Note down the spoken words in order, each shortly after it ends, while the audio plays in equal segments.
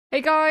Hey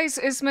guys,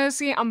 it's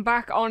Mercy. I'm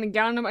back on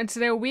Gamdom, and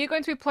today we're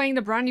going to be playing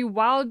the brand new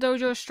Wild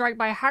Dojo Strike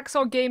by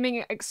HACKSAW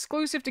Gaming,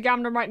 exclusive to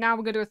Gamdom right now.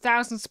 We're going to do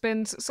 1,000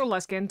 spins, so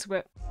let's get into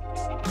it.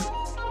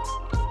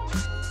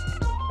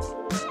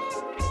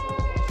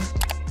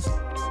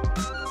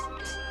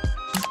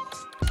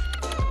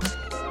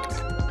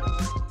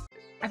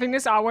 I think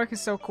this artwork is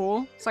so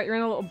cool. It's like you're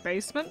in a little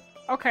basement.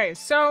 Okay,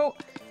 so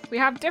we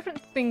have different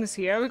things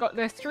here. We've got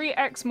the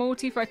 3x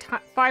multi for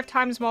 5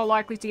 times more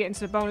likely to get into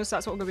the bonus.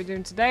 That's what we're going to be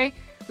doing today.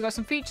 We've got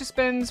some feature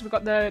spins. We've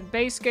got the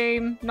base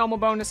game, normal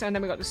bonus, and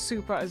then we've got the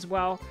super as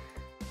well.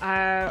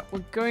 We're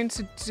going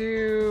to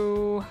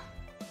do,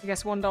 I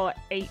guess,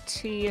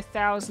 $1.80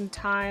 1,000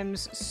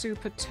 times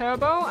super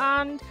turbo,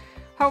 and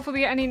hopefully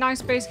get any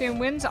nice base game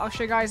wins. I'll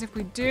show you guys if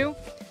we do.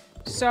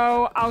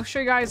 So I'll show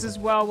you guys as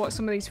well what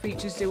some of these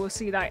features do. We'll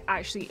see that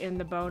actually in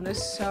the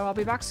bonus. So I'll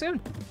be back soon.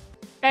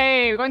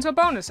 Hey, we're going to a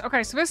bonus.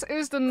 Okay, so this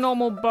is the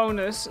normal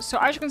bonus. So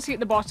as you can see at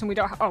the bottom, we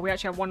don't. Oh, we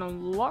actually have one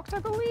unlocked, I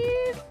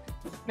believe.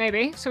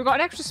 Maybe. So we've got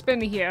an extra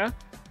spin here.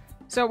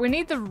 So we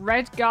need the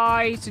red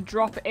guy to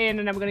drop in,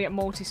 and then we're gonna get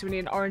multi. So we need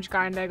an orange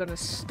guy, and they're gonna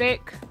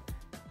stick.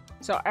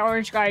 So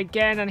orange guy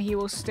again, and he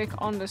will stick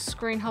on the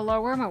screen.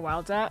 Hello, where are my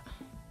wilds at?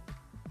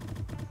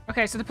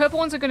 Okay, so the purple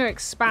ones are going to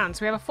expand.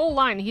 So we have a full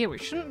line here,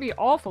 which shouldn't be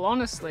awful,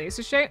 honestly. It's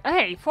a shame.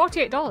 Hey,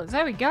 $48.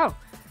 There we go.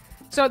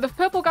 So the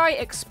purple guy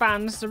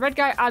expands, the red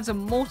guy adds a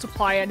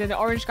multiplier, and then the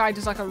orange guy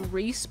does like a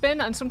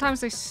respin, and sometimes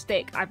they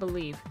stick, I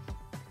believe.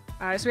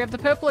 So we have the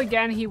purple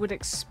again. He would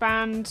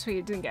expand. So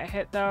he didn't get a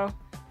hit, though.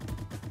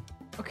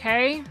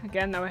 Okay,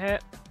 again, no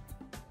hit.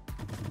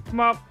 Come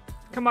up.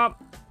 Come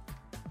up.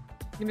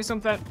 Give me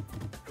something.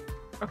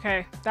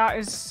 Okay, that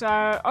is...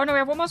 Oh, no, we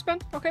have one more spin.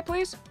 Okay,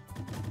 please.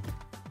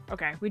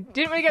 Okay, we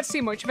didn't really get to see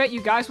much of it.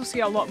 You guys will see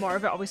a lot more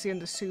of it, obviously, in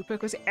the super,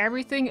 because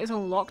everything is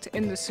unlocked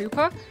in the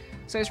super.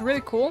 So it's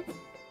really cool.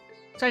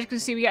 So as you can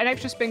see, we get an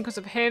extra spin because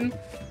of him.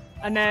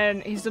 And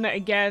then he's done it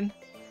again.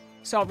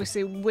 So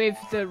obviously with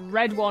the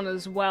red one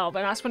as well.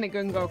 But that's when it's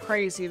going to go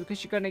crazy,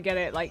 because you're going to get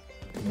it like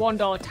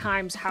 $1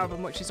 times however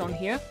much is on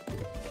here.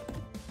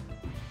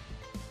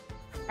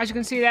 As you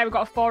can see there, we've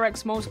got a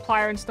 4x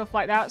multiplier and stuff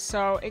like that.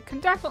 So it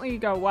can definitely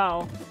go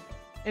well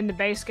in the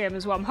base game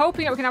as well. I'm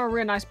hoping that we can have a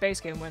real nice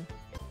base game win.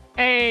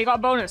 Hey, got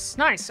a bonus.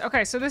 Nice.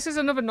 Okay, so this is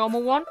another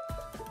normal one.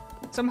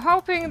 So I'm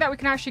hoping that we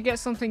can actually get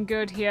something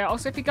good here.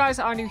 Also, if you guys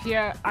are new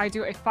here, I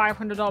do a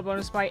 $500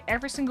 bonus buy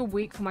every single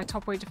week for my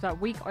top wager for that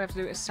week. All you have to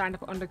do is sign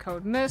up under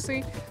code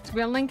MERCY. So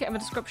we'll link it in the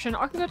description.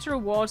 Or I can go to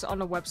rewards on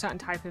the website and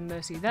type in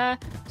MERCY there.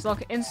 So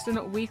like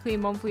instant, weekly,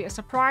 monthly, a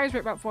surprise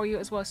rate back for you,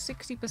 as well as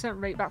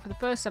 60% rate back for the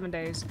first 7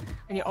 days.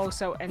 And you're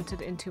also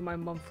entered into my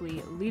monthly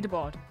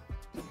leaderboard.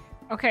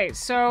 Okay,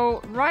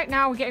 so right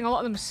now we're getting a lot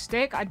of them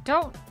stick. I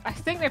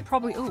think they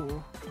probably...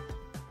 Ooh,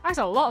 that's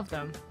a lot of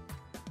them.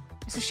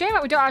 It's a shame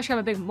that we don't actually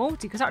have a big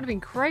multi, because that would have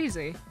been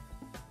crazy.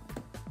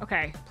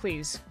 Okay,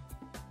 please.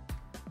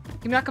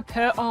 Give me like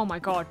a oh my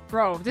god,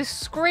 bro. This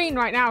screen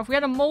right now, if we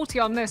had a multi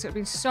on this, it would have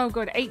been so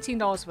good.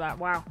 $18 for that,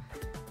 wow.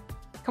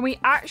 Can we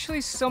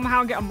actually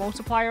somehow get a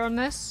multiplier on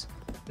this?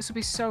 This would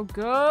be so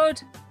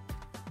good.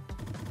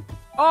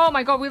 Oh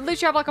my god, we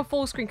literally have like a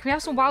full screen. Can we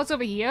have some wilds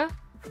over here?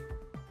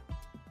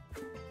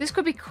 This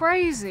could be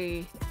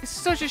crazy. It's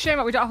such a shame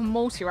that we don't have a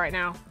multi right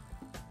now.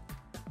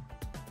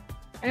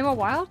 Any more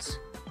wilds?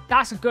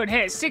 That's a good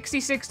hit.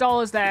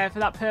 $66 there for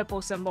that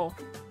purple symbol.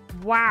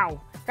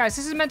 Wow. Guys,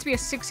 this is meant to be a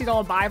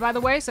 $60 buy, by the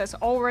way, so it's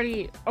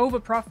already over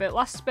profit.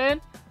 Last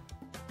spin.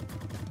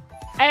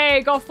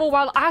 Hey, got a full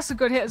wild. That's a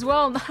good hit as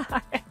well.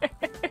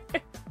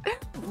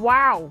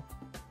 Wow.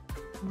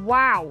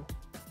 Wow.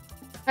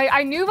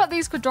 I knew that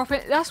these could drop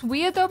it. That's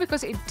weird, though,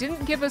 because it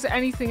didn't give us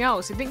anything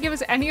else. It didn't give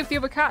us any of the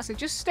other cats. It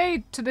just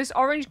stayed to this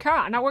orange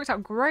cat, and that worked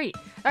out great.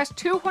 That's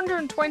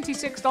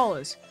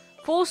 $226.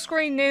 Full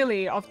screen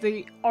nearly of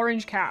the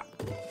orange cat.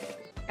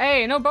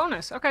 Hey, no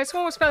bonus. Okay, this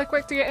one was fairly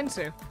quick to get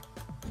into.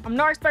 I'm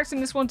not expecting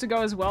this one to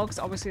go as well, because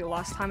obviously the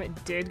last time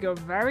it did go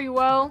very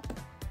well.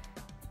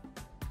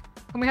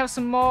 Can we have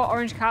some more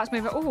orange cats?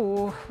 Maybe.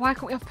 Oh, why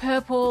can't we have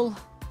purple?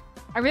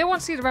 I really want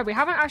to see the red. We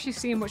haven't actually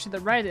seen much of the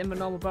red in the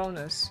normal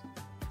bonus.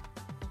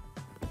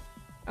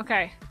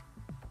 Okay.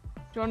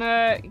 Do you want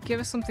to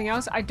give us something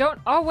else? I don't...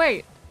 Oh,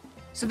 wait.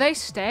 So they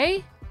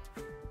stay?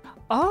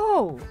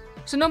 Oh.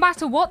 So no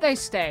matter what, they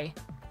stay.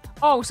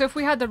 Oh, so if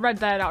we had the red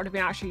there, that would have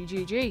been actually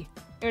GG.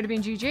 It would have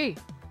been GG.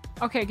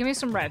 Okay, give me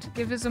some red.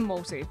 Give us a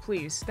multi,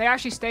 please. They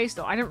actually stay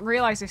still. I didn't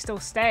realize they still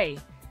stay.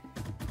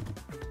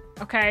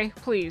 Okay,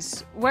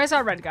 please. Where's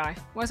our red guy?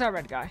 Where's our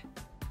red guy?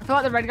 I feel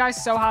like the red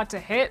guy's so hard to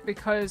hit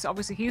because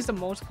obviously he's the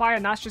multiplier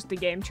and that's just the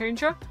game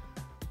changer.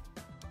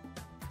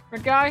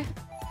 Red guy.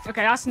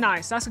 Okay, that's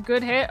nice. That's a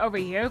good hit over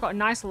here. Got a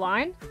nice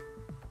line.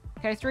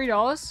 Okay,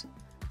 $3.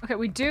 Okay,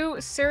 we do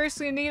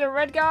seriously need a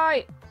red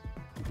guy.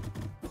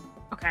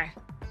 Okay.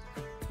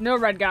 No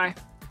red guy.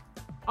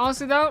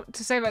 Honestly, though,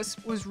 to say that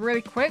was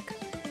really quick,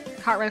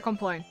 can't really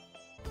complain.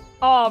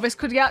 Oh, this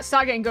could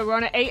start getting good. We're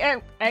on an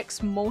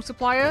 8x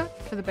multiplier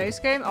for the base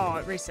game. Oh,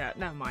 it reset.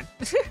 Never mind.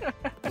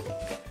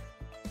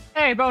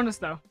 Hey, bonus,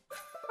 though.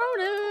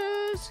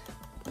 Bonus!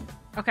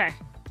 Okay.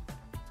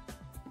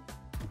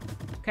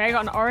 Okay,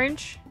 got an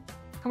orange.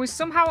 Can we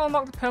somehow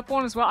unlock the purple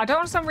one as well? I don't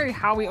understand really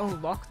how we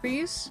unlock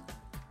these.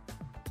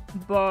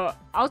 But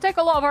I'll take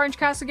a lot of orange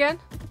cats again.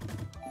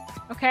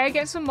 Okay,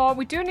 get some more.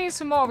 We do need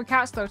some more of the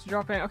cats, though, to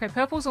drop in. Okay,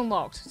 purple's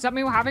unlocked. Does that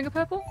mean we're having a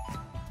purple?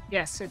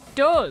 Yes, it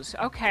does.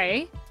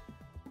 Okay.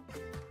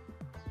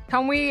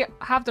 Can we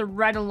have the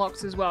red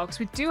unlocked as well? Because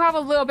we do have a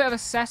little bit of a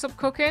setup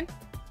cooking.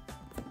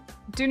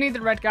 Do need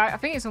the red guy. I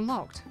think it's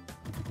unlocked.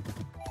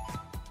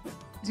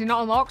 Is he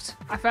not unlocked?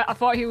 I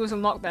thought he was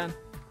unlocked then.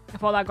 I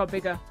thought that got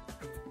bigger.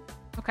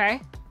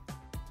 Okay.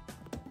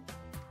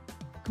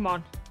 Come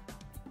on.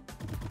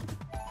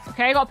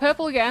 Okay, got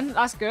purple again.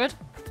 That's good.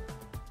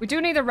 We do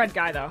need a red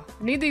guy, though.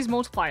 We need these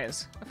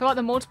multipliers. I feel like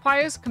the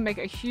multipliers can make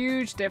a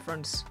huge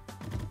difference.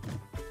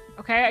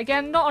 Okay,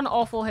 again, not an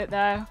awful hit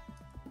there.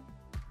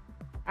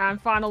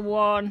 And final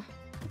one.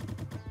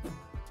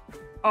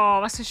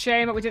 Oh, that's a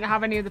shame that we didn't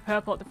have any of the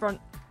purple at the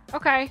front.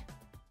 Okay.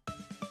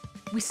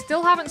 We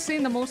still haven't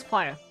seen the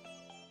multiplier.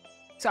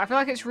 So I feel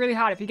like it's really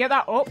hard. If you get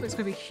that up, it's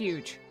going to be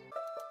huge.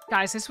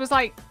 Guys, this was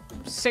like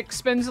 6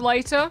 spins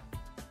later.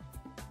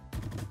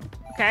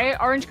 Okay,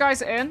 orange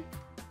guys are in.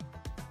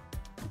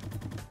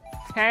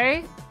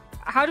 Okay.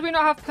 How do we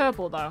not have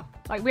purple, though?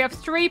 Like, we have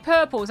 3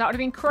 purples. That would have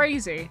been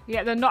crazy.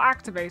 Yeah, they're not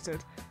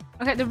activated.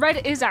 Okay, the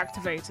red is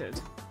activated.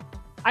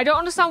 I don't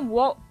understand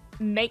what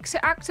makes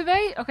it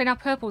activate. Okay, now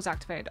purple's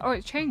activated. Oh,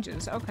 it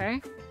changes.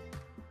 Okay.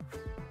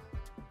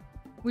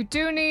 We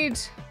do need,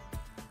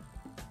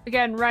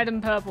 again, red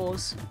and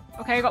purples.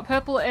 Okay, got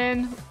purple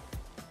in.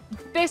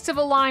 Bit of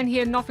a line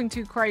here. Nothing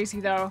too crazy,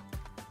 though.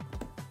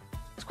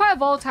 It's quite a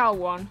volatile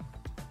one.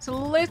 It's a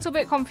little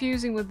bit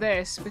confusing with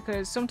this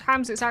because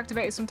sometimes it's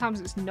activated, sometimes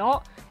it's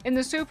not. In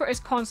the super, it's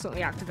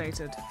constantly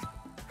activated.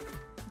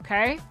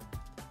 Okay.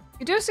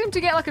 You do seem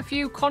to get like a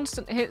few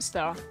constant hits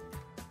though.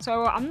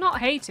 So I'm not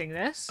hating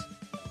this.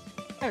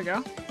 There we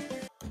go.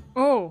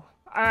 Oh,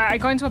 I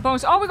go into a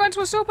bonus. Oh, we're going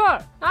to a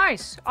super.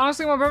 Nice.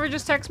 Honestly, my brother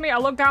just texted me. I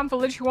looked down for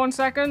literally 1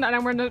 second and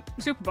then we're in the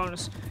super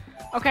bonus.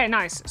 Okay,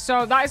 nice.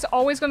 So that is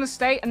always going to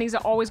stay and these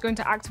are always going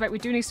to activate. We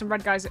do need some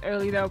red guys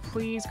early though.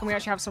 Please, can we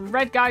actually have some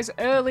red guys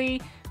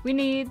early? We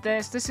need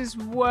this. This is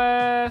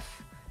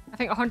worth, I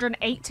think,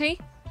 180.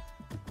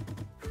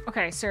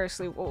 Okay,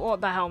 seriously.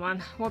 What the hell,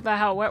 man? What the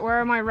hell? Where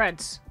are my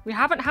reds? We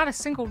haven't had a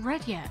single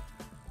red yet.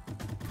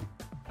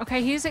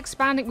 Okay, he's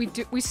expanding.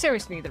 We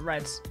seriously need the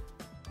reds.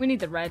 We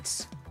need the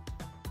reds.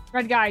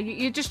 Red guy,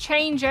 you just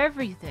change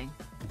everything.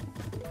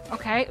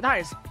 Okay, that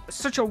is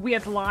such a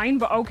weird line,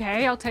 but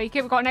okay, I'll take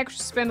it. We've got an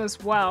extra spin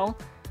as well.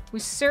 We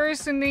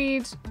seriously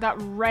need that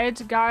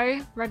red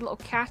guy, red little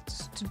cat,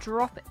 to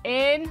drop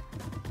in.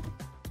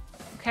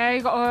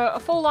 Okay, got a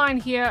full line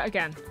here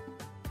again.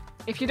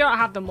 If you don't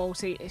have the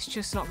multi, it's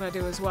just not going to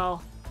do as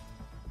well.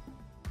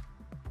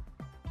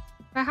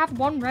 Can I have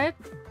 1 red?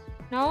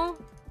 No?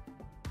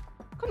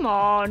 Come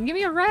on, give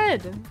me a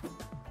red.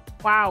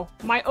 Wow,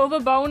 my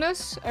other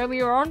bonus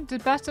earlier on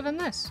did better than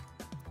this.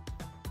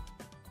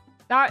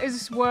 That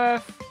is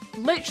worth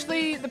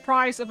literally the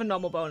price of a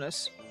normal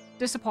bonus.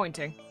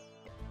 Disappointing.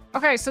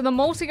 Okay, so the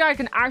multi guy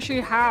can actually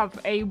have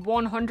a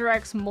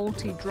 100x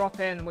multi drop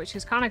in, which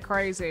is kind of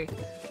crazy.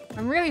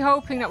 I'm really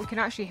hoping that we can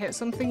actually hit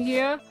something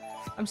here.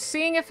 I'm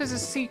seeing if there's a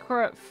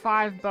secret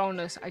 5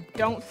 bonus. I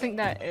don't think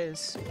there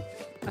is.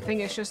 I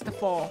think it's just the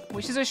 4,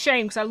 which is a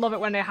shame because I love it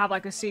when they have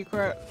like a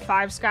secret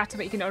 5 scatter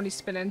that you can only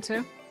spin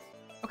into.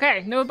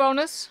 Okay, no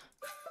bonus.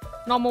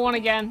 Normal one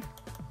again.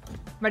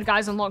 Red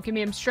guy's unlocked. Give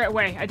me him straight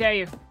away. I dare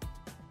you.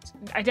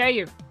 I dare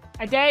you.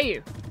 I dare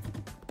you.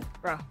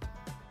 Bro.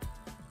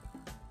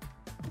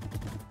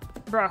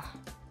 Bro.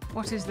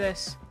 What is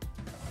this?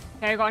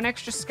 Okay, I got an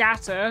extra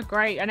scatter.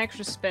 Great, an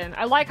extra spin.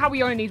 I like how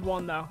we only need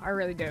 1 though. I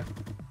really do.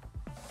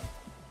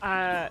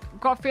 Got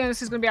a feeling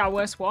this is going to be our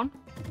worst one.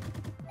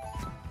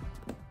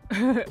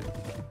 Okay,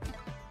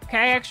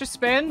 extra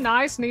spin.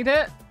 Nice, need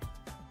it.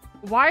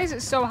 Why is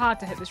it so hard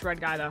to hit this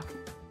red guy though?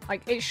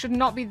 Like, it should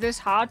not be this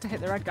hard to hit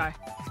the red guy.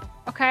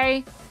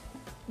 Okay.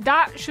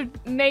 That should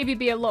maybe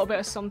be a little bit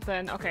of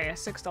something. Okay,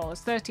 $6.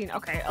 13.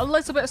 Okay, a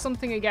little bit of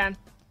something again.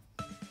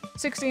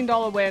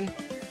 $16 win.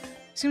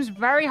 Seems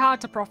very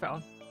hard to profit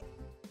on.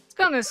 I was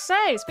gonna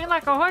say, it's been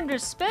like 100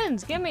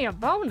 spins. Give me a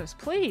bonus,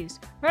 please.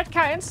 Red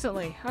cat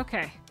instantly.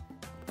 Okay.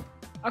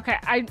 Okay,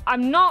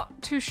 I'm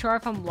not too sure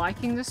if I'm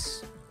liking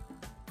this.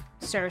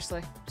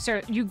 Seriously.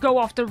 You go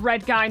off the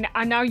red guy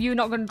and now you're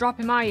not gonna drop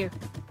him, are you?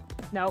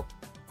 Nope.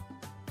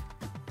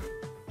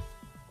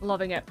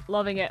 Loving it.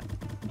 Loving it.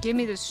 Give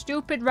me the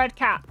stupid red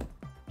cat.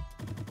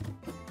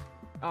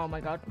 Oh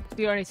my god.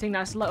 The only thing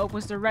that's lit up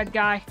was the red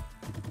guy.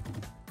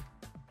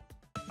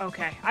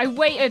 Okay. I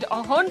waited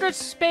 100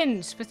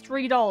 spins for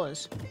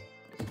 $3.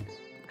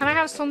 Can I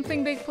have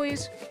something big,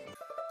 please?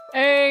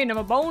 Hey,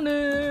 another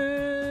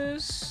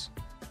bonus.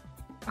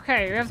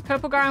 Okay, we have the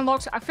purple guy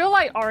unlocked. I feel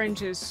like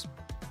orange is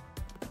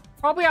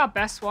probably our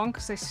best one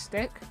because they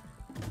stick.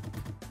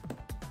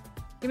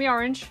 Give me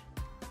orange.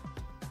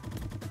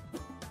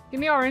 Give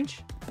me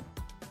orange.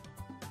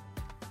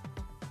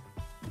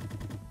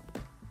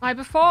 Like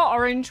before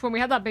orange, when we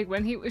had that big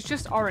win, he was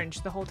just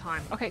orange the whole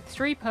time. Okay,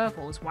 3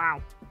 purples.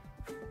 Wow.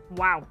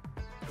 Wow.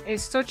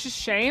 It's such a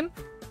shame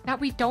that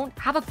we don't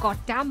have a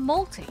goddamn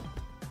multi.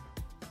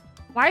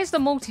 Why is the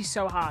multi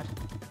so hard?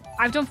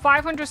 I've done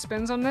 500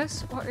 spins on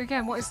this. What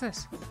is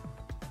this?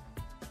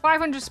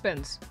 500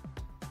 spins.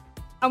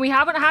 And we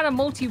haven't had a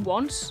multi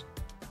once.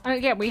 And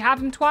again, we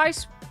have him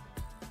twice.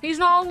 He's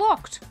not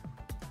unlocked.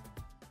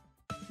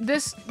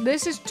 This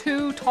is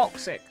too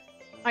toxic.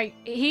 Like,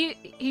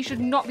 he should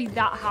not be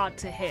that hard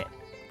to hit.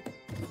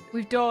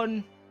 I've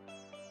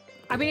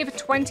been here for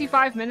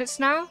 25 minutes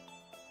now.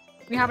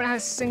 We haven't had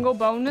a single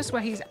bonus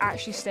where he's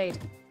actually stayed.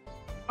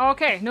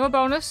 Okay, no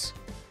bonus.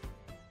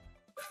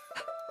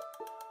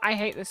 I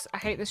hate this. I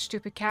hate this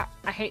stupid cat.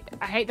 I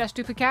hate that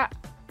stupid cat.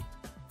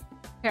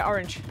 Okay,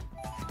 orange.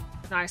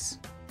 Nice.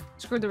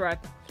 Screw the red.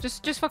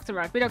 Just fuck the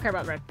red. We don't care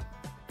about red.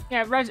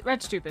 Yeah,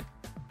 red's stupid.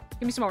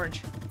 Give me some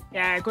orange.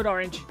 Yeah, good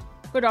orange.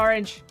 Good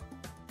orange.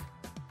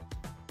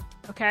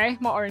 Okay,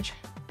 more orange.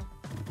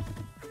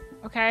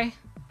 Okay.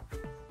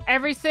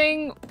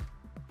 Everything...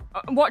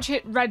 watch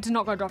it. Red's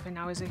not gonna drop in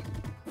now, is he?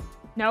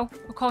 No,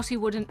 of course he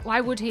wouldn't.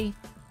 Why would he?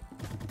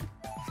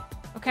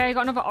 Okay,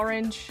 got another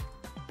orange.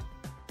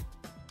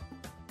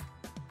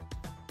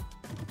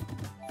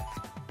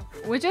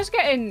 We're just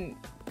getting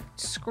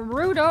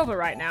screwed over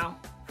right now.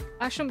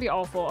 That shouldn't be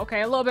awful.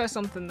 Okay, a little bit of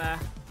something there.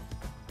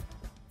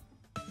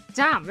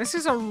 Damn, this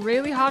is a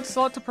really hard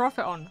slot to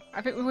profit on.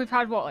 I think we've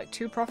had, what, like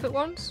 2 profit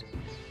ones?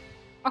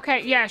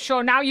 Okay, yeah,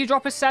 sure. Now you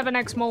drop a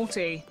 7x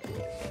multi.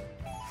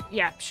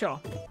 Yeah,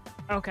 sure.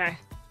 Okay.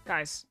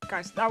 Guys,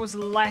 that was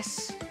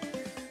less.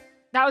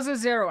 That was a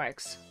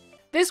 0x.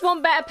 This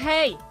one better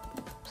pay.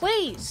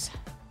 Please.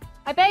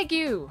 I beg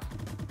you.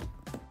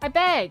 I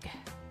beg.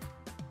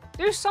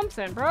 Do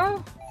something,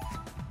 bro.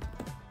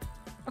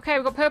 Okay,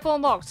 we've got purple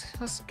unlocked.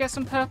 Let's get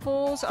some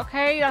purples.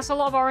 Okay, that's a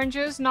lot of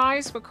oranges.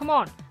 Nice, but come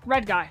on.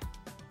 Red guy.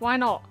 Why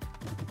not?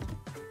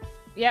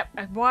 Yep,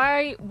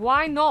 why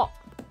not?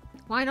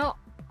 Why not?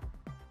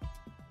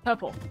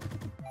 Purple.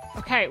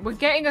 Okay, we're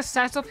getting a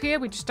setup here.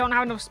 We just don't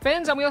have enough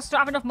spins, and we also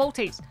don't have enough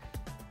multis.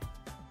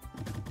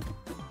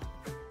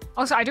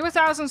 Also, I do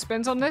 1,000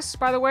 spins on this,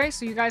 by the way,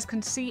 so you guys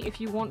can see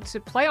if you want to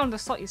play on the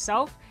slot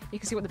yourself. You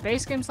can see what the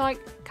base game's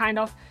like, kind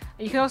of.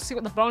 And you can also see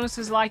what the bonus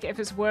is like, if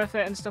it's worth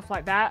it and stuff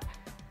like that.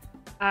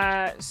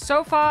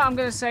 So far, I'm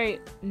going to say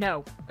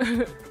no.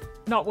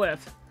 Not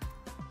worth.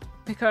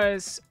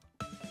 Because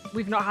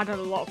we've not had a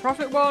lot of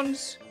profit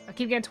ones. I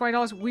keep getting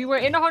 $20. We were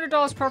in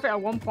 $100 profit at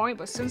one point,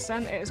 but since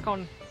then, it has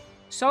gone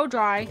so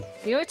dry.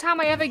 The only time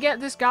I ever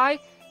get this guy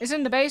is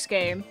in the base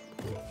game.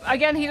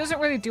 Again, he doesn't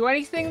really do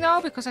anything,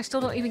 though, because I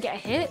still don't even get a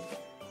hit.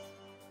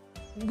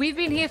 We've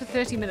been here for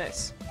 30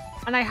 minutes,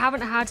 and I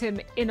haven't had him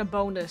in a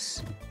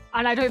bonus.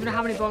 And I don't even know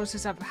how many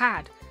bonuses I've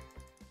had.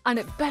 And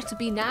it better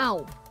be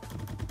now.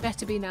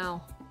 Better be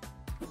now.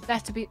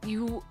 Better be...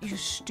 You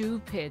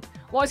stupid.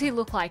 What does he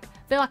look like? A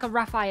bit like a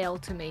Raphael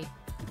to me.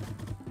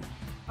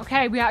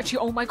 Okay, we actually...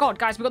 Oh my god,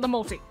 guys, we got the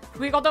multi.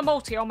 We got the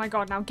multi. Oh my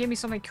god, now give me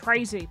something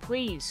crazy,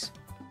 please.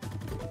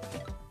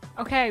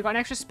 Okay, got an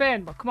extra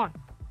spin, but come on.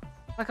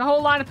 Like a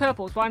whole line of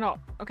purples, why not?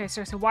 Okay,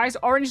 seriously, why is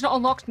orange not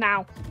unlocked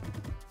now?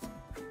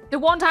 The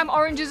one time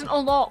orange isn't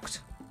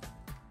unlocked.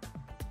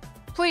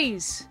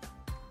 Please.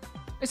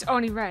 It's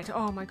only red.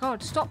 Oh my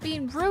god, stop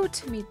being rude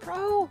to me,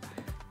 bro.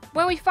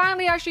 When we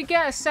finally actually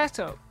get a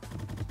setup.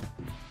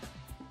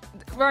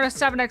 We're on a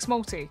 7x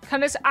multi.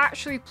 Can this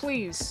actually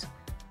please?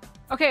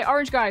 Okay,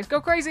 orange guys, go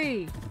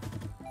crazy.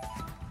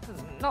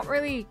 Not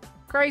really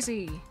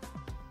crazy.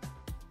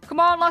 Come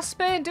on, last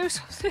spin, do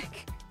something.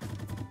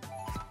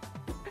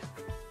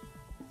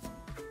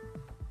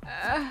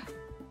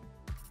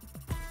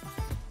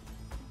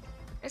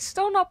 It's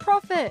still not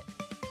profit.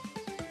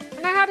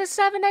 And I had a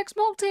 7x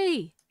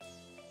multi.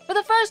 For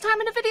the first time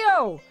in a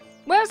video.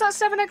 Where's that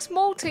 7x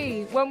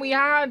multi when we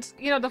had,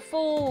 you know, the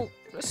full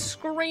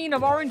screen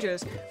of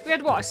oranges? We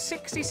had, what, a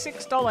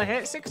 $66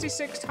 hit?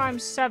 66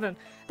 times 7.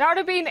 That would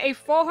have been a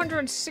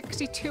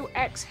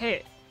 462x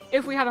hit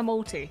if we had a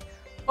multi.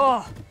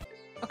 Oh.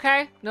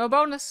 Okay, no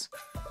bonus.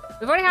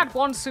 We've only had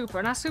one super,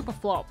 and that super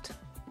flopped.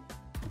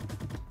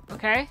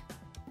 Okay.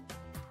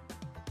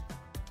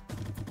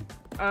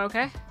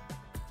 Okay.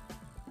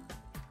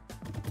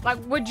 Like,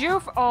 would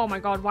you... Oh my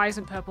god, why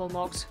isn't purple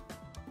unlocked?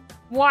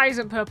 Why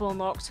isn't purple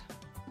unlocked?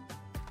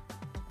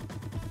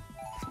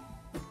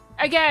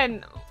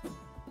 Again,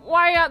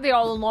 why aren't they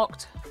all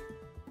unlocked?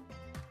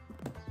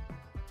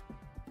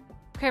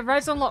 Okay,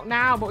 red's unlocked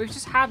now, but we've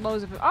just had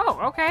loads of... Oh,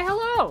 okay,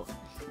 hello.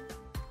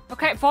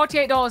 Okay,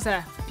 $48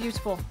 there.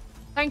 Beautiful.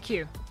 Thank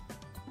you.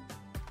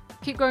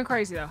 Keep going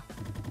crazy, though.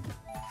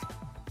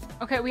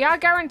 Okay, we are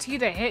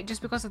guaranteed a hit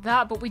just because of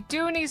that, but we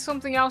do need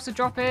something else to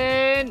drop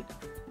in. Okay,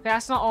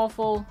 that's not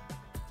awful.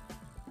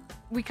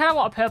 We kind of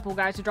want a purple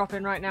guy to drop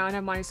in right now.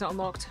 Never mind, it's not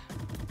unlocked.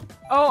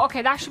 Oh,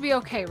 okay, that should be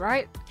okay,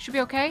 right? Should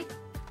be okay?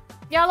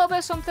 Yeah, a little bit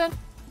of something.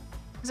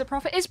 Is it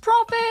profit? It's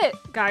profit!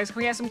 Guys, can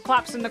we get some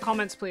claps in the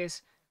comments,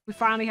 please? We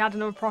finally had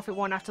another profit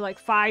one after like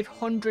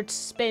 500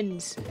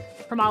 spins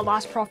from our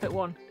last profit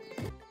one.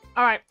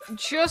 Alright,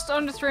 just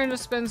under 300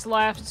 spins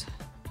left.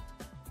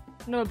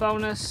 No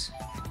bonus.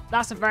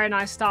 That's a very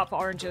nice start for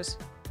oranges.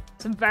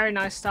 It's a very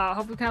nice start.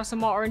 Hope we can have some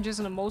more oranges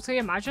and a multi,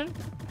 imagine.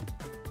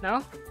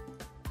 No?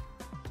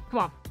 Come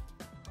on.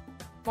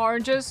 More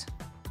oranges?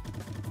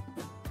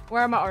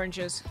 Where are my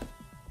oranges?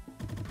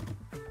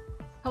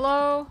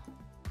 Hello?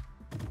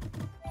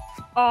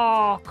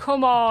 Oh,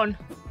 come on.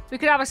 We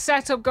could have a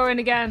setup going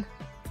again.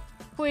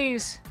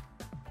 Please.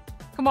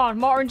 Come on,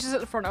 more oranges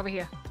at the front over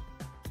here.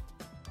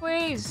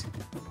 Please.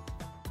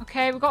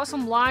 Okay, we've got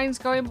some lines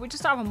going, but we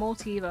just don't have a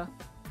multi either.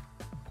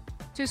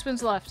 2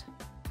 spins left.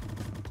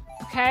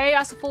 Okay,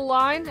 that's a full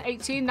line.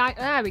 18, 9.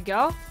 There we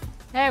go.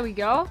 There we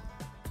go.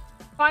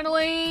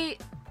 Finally.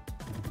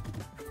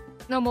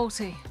 No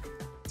multi.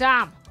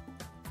 Damn.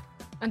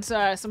 And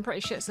some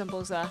pretty shit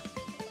symbols there.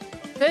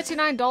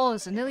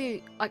 $39 and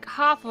nearly like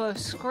half a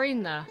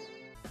screen there.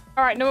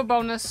 Alright, no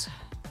bonus.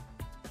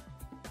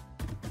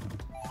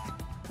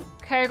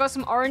 Okay, I got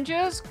some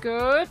oranges.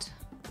 Good.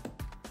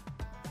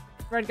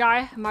 Red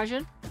guy,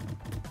 imagine.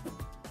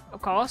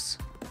 Of course.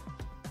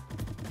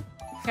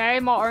 Okay,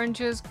 more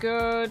oranges.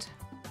 Good.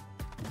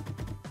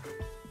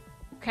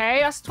 Okay,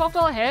 that's a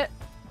 $12 hit.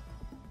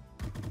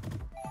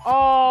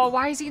 Oh,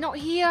 why is he not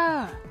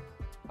here?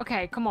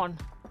 Okay, come on.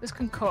 This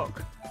can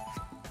cook.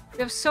 We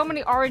have so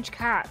many orange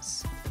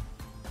cats.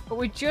 But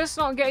we're just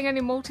not getting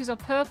any multis or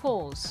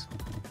purples.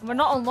 And we're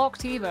not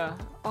unlocked either.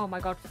 Oh my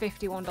god,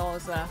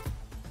 $51 there.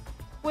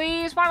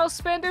 Please, final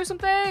spin, do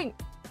something!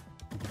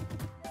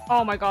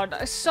 Oh my god,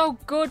 it's so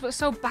good but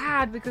so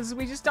bad because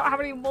we just don't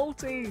have any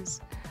multis.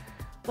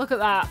 Look at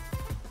that.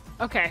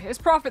 Okay, it's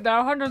profit though,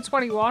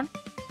 121.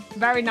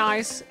 Very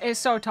nice. It's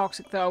so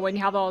toxic though when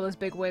you have all those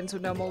big wins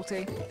with no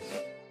multi.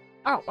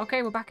 Oh,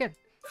 okay, we're back in.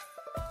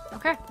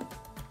 Okay.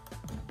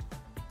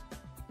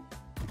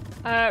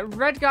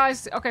 Red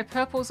guys. Okay,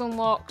 purple's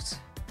unlocked.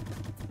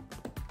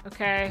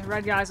 Okay,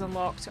 red guy's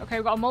unlocked. Okay,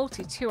 we've got a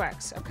multi,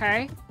 2x.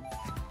 Okay.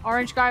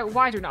 Orange guy.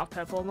 Why do we not have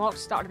purple unlocked?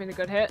 Started being a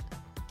good hit.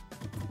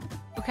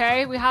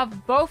 Okay, we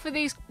have both of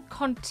these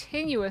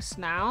continuous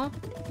now.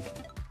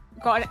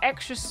 Got an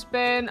extra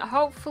spin.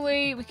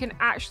 Hopefully, we can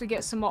actually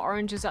get some more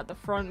oranges at the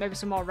front. Maybe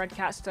some more red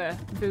cats to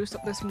boost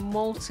up this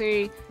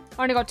multi.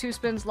 Only got 2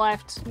 spins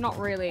left. Not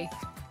really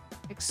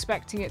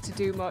expecting it to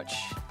do much.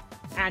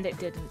 And it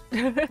didn't.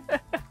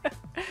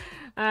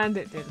 And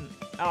it didn't.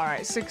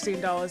 Alright,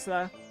 $16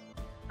 there.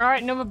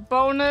 Alright, another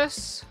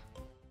bonus.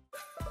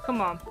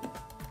 Come on.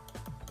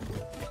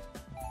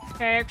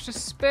 Okay, extra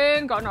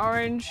spin. Got an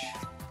orange.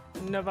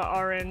 Another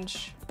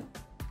orange.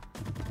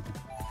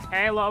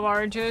 Okay, a lot of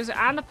oranges.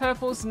 And the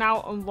purple's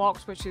now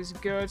unlocked, which is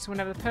good. So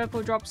whenever the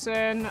purple drops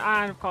in,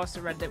 and of course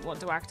the red didn't want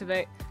to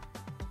activate.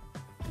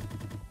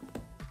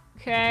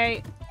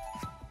 Okay.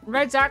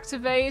 Red's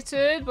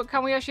activated, but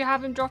can we actually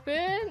have him drop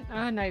in?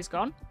 Oh, no, he's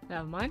gone.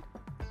 Never mind.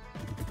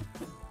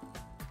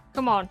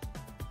 Come on.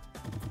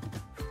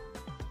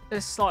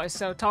 This slot is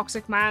so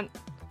toxic, man.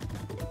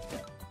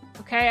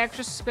 Okay,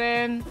 extra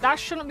spin. That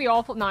shouldn't be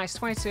awful. Nice,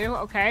 22.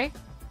 Okay.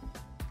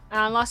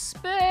 And last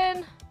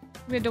spin.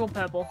 Give me a double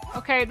purple.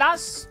 Okay,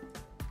 that's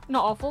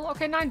not awful.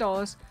 Okay,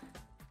 $9.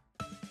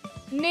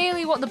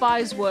 Nearly what the buy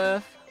is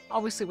worth.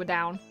 Obviously, we're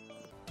down.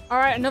 All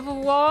right, another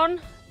one.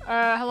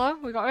 Hello?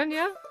 We got in,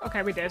 yeah?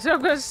 Okay, we did. So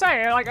I'm going to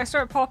say, like, I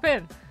started to pop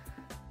in.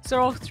 So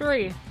all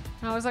 3. And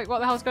I was like, what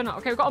the hell's going on?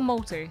 Okay, we've got a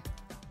multi.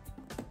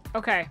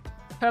 Okay.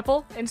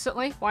 Purple,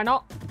 instantly. Why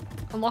not?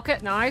 Unlock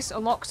it. Nice.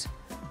 Unlocked.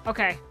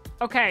 Okay.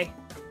 Okay.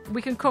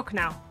 We can cook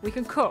now. We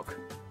can cook.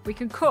 We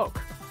can cook.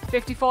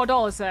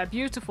 $54 there.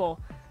 Beautiful.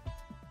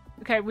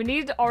 Okay, we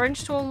need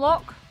orange to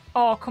unlock.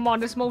 Oh, come on.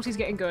 This multi's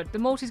getting good. The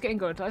multi's getting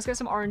good. Let's get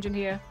some orange in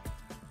here.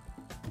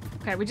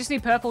 Okay, we just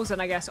need purples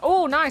then, I guess.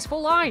 Oh, nice.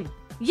 Full line.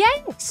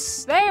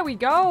 Yes! There we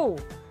go.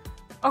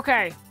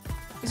 Okay.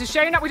 It's a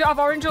shame that we don't have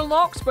orange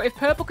unlocked, but if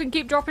purple can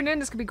keep dropping in,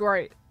 this could be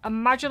great.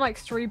 Imagine like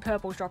 3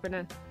 purples dropping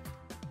in.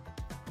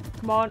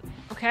 Come on.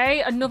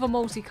 Okay, another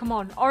multi. Come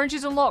on. Orange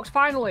is unlocked,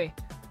 finally.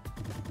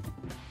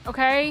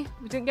 Okay,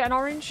 we didn't get an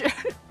orange.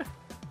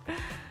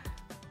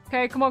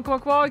 Okay, come on, come on,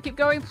 come on. Keep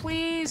going,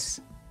 please.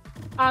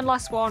 And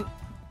last one.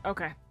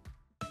 Okay.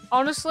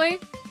 Honestly,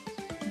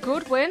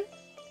 good win.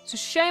 It's a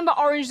shame that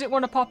orange didn't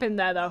want to pop in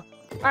there, though.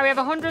 Alright, we have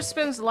 100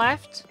 spins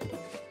left.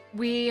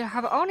 We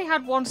have only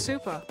had 1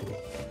 super,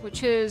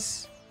 which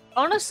is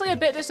honestly a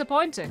bit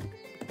disappointing.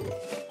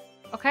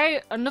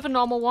 Okay, another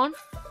normal one.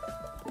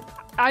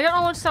 I don't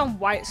understand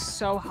why it's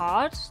so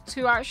hard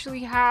to actually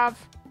have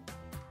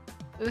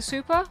the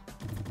super.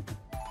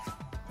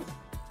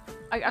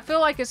 I feel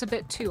like it's a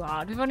bit too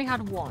hard. We've only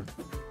had 1.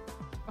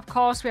 Of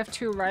course, we have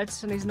 2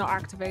 reds and he's not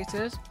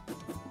activated.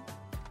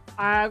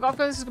 I've got a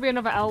feeling this is going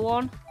to be another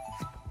L1.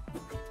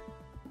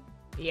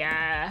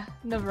 Yeah,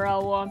 another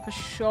L1 for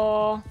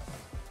sure.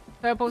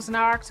 Purple's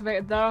now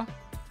activated though.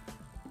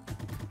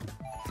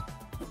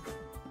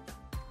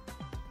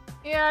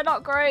 Yeah,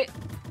 not great.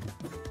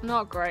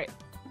 Not great.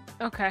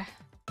 Okay.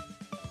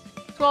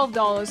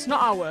 $12,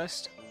 not our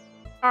worst.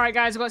 Alright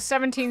guys, we've got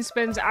 17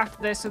 spins after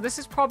this, so this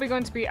is probably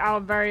going to be our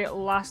very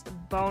last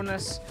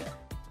bonus.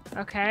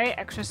 Okay,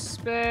 extra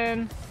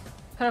spin.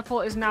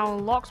 Purple is now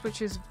unlocked,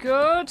 which is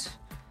good.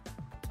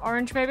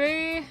 Orange,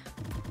 maybe?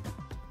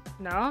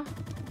 No.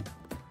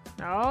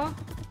 No.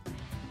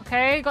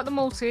 Okay, got the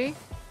multi.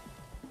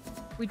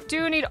 We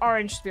do need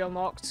orange to be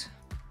unlocked.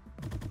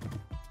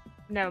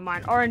 Never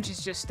mind. Orange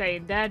is just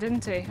staying there,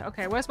 didn't he?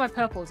 Okay, where's my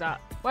purples at?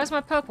 Where's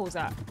my purples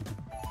at?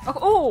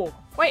 Oh,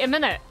 wait a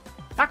minute.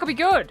 That could be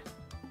good.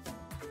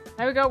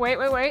 There we go. Wait.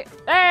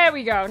 There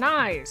we go.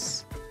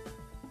 Nice.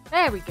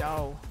 There we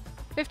go.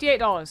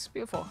 $58.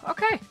 Beautiful.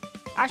 Okay.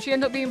 Actually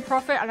end up being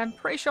profit, and I'm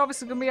pretty sure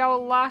this is going to be our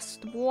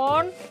last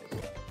one.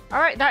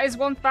 Alright, that is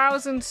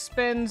 1,000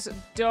 spins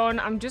done.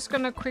 I'm just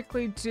going to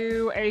quickly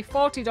do a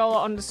 $40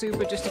 on the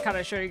super just to kind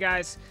of show you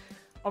guys,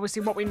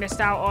 obviously, what we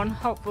missed out on,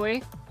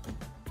 hopefully.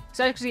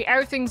 So actually,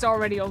 everything's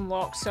already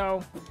unlocked,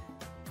 so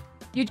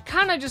you'd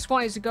kind of just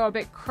want it to go a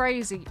bit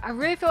crazy. I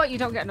really feel like you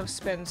don't get enough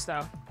spins,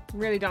 though.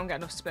 Really don't get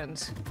enough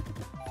spins.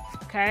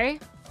 Okay.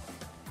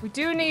 We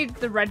do need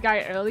the red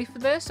guy early for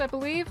this, I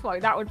believe.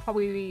 Like, that would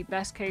probably be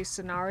best case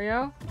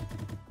scenario.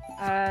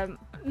 Not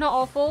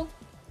awful.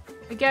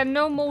 Again,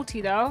 no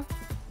multi, though.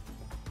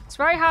 It's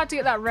very hard to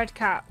get that red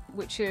cap,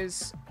 which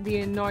is the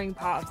annoying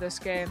part of this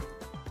game.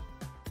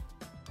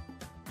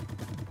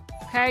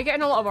 Okay,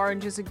 getting a lot of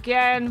oranges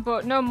again,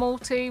 but no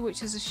multi,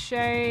 which is a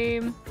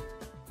shame.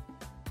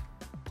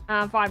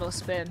 And final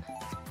spin.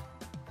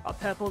 Got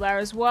purple there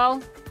as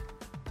well.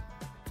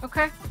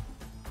 Okay.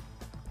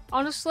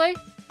 Honestly,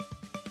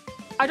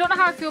 I don't know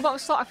how I feel about the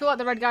slot. I feel like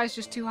the red guy is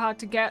just too hard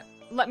to get.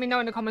 Let me know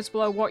in the comments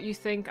below what you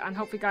think, and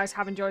hope you guys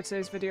have enjoyed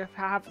today's video. If you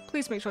have,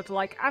 please make sure to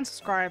like and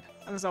subscribe.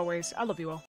 And as always, I love you all.